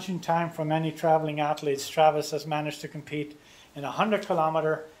challenging time for many traveling athletes, Travis has managed to compete in a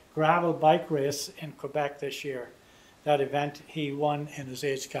 100-kilometer gravel bike race in Quebec this year. That event he won in his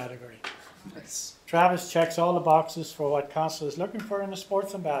age category. Nice. Travis checks all the boxes for what council is looking for in a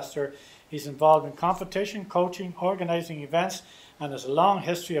sports ambassador. He's involved in competition, coaching, organizing events, and has a long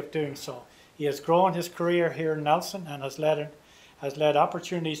history of doing so. He has grown his career here in Nelson and has led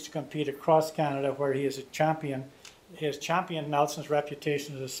opportunities to compete across Canada, where he is a champion. He has championed Nelson's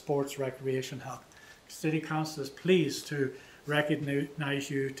reputation as a sports recreation hub. City Council is pleased to recognize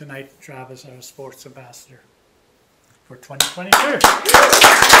you tonight, Travis, as a sports ambassador for 2022.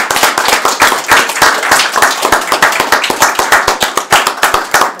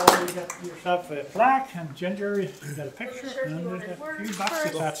 You got yourself a plaque, and Ginger, you got a picture, and there's a few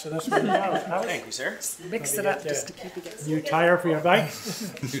boxes attached to this one. Thank you, sir. Mix it up just to keep it getting. New tire for your bike?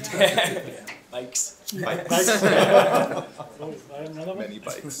 Bikes. Many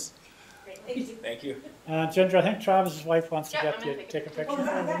bikes. Thank you. Ginger, I think Travis's wife wants to get you to take a picture.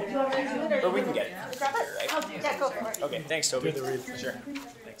 Or we can get it. I'll do it. Yeah, go for it. Okay, thanks, Toby. Do the read. Sure.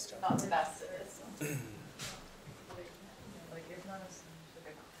 Thanks, Toby. Not the best.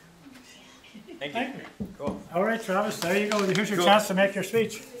 Thank you. Cool. All right, Travis, there you go. Here's your Cool. chance to make your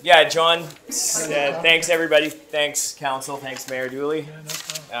speech. Yeah, John, thanks everybody. Thanks council, thanks Mayor Dooley.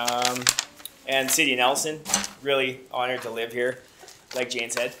 And City of Nelson, really honored to live here, like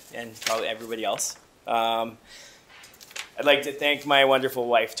Jane said, and probably everybody else. I'd like to thank my wonderful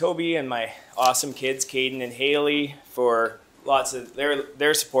wife Toby and my awesome kids Caden and Haley for lots of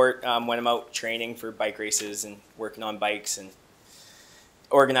their support when I'm out training for bike races and working on bikes and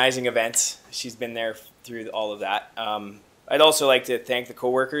organizing events. She's been there through all of that. I'd also like to thank the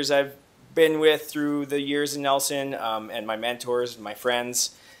coworkers I've been with through the years in Nelson, and my mentors, my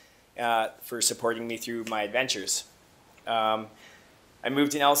friends, for supporting me through my adventures. I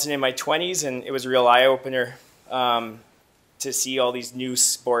moved to Nelson in my 20s, and it was a real eye-opener to see all these new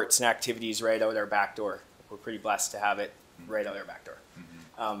sports and activities right out our back door. We're pretty blessed to have it right out our back door.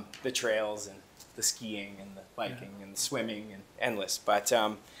 The trails and the skiing and the biking and the swimming and endless. But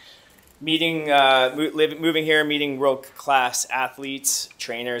moving here, meeting world-class athletes,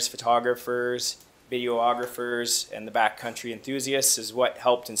 trainers, photographers, videographers, and the backcountry enthusiasts is what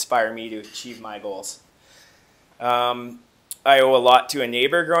helped inspire me to achieve my goals. I owe a lot to a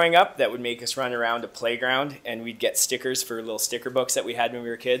neighbor growing up that would make us run around a playground, and we'd get stickers for little sticker books that we had when we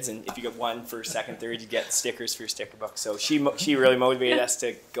were kids, and if you get one for second, third, you get stickers for your sticker book. So she really motivated us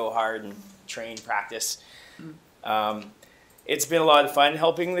to go hard and train, practice. It's been a lot of fun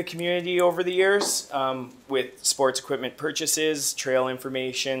helping the community over the years with sports equipment purchases, trail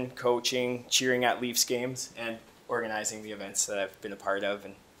information, coaching, cheering at Leafs games, and organizing the events that I've been a part of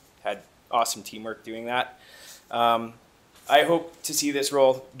and had awesome teamwork doing that. I hope to see this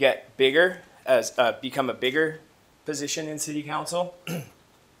role get bigger, become a bigger position in City Council.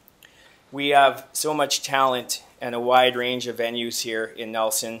 We have so much talent and a wide range of venues here in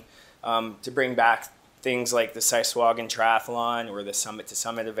Nelson to bring back things like the Siswagan Triathlon or the Summit to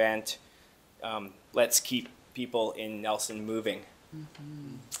Summit event. Let's keep people in Nelson moving.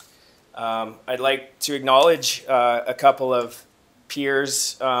 I'd like to acknowledge a couple of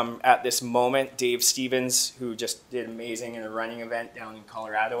peers at this moment. Dave Stevens, who just did amazing in a running event down in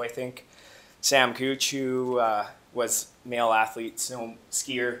Colorado, I think. Sam Cooch, who was male athlete snow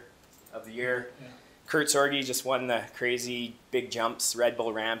skier of the year. Yeah. Kurt Sorge just won the crazy big jumps, Red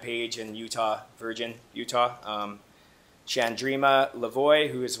Bull Rampage in Virgin, Utah. Chandrima Lavoie,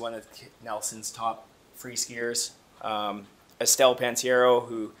 who is one of Nelson's top free skiers. Estelle Pansiero,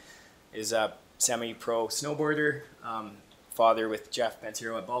 who is a semi-pro snowboarder. Father with Jeff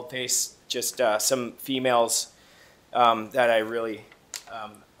Pansiero at Baldface. Just some females that I really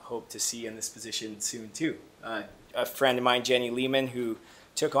hope to see in this position soon too. A friend of mine, Jenny Lehman, who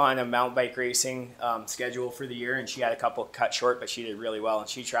took on a mountain bike racing schedule for the year, and she had a couple cut short, but she did really well, and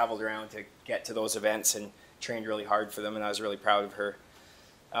she traveled around to get to those events and trained really hard for them, and I was really proud of her.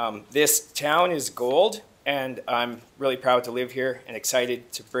 This town is gold, and I'm really proud to live here and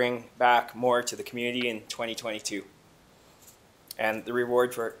excited to bring back more to the community in 2022. And the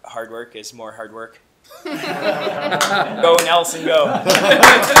reward for hard work is more hard work. Go Nelson, go.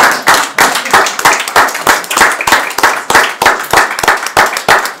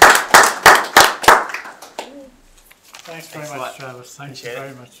 Thanks very much, Travis. Thank you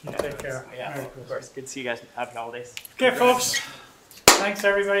very much. You take care. Yeah, Merry of course. Good to see you guys. Happy holidays. Okay, folks. Thanks,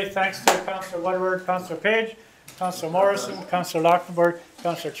 everybody. Thanks to Councillor Woodward, Councillor Page, Councillor Morrison, Councillor Lochtenberg,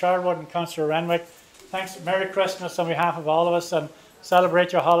 Councillor Charwood, and Councillor Renwick. Thanks. Merry Christmas on behalf of all of us, and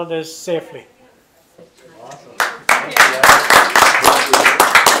celebrate your holidays safely.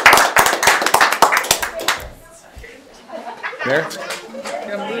 Mayor?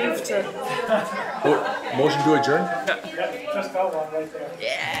 Move to. Motion to adjourn? Just got one right there.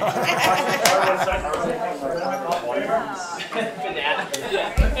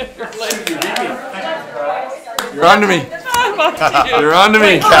 You're on to me. You're on to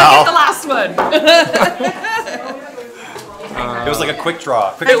me, Cal. Get the last one. It was like a quick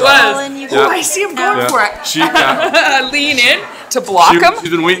draw. It was. Oh, I see him going for it. She, lean in to block him. She's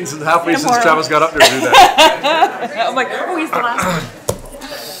been waiting since halfway since Travis got up there to do that. I'm like, oh, he's the last one.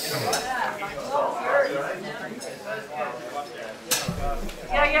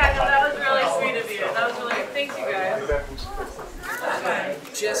 Yeah, no, that was really sweet of you. That was really, thank you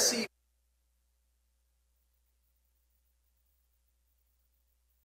guys. Jesse.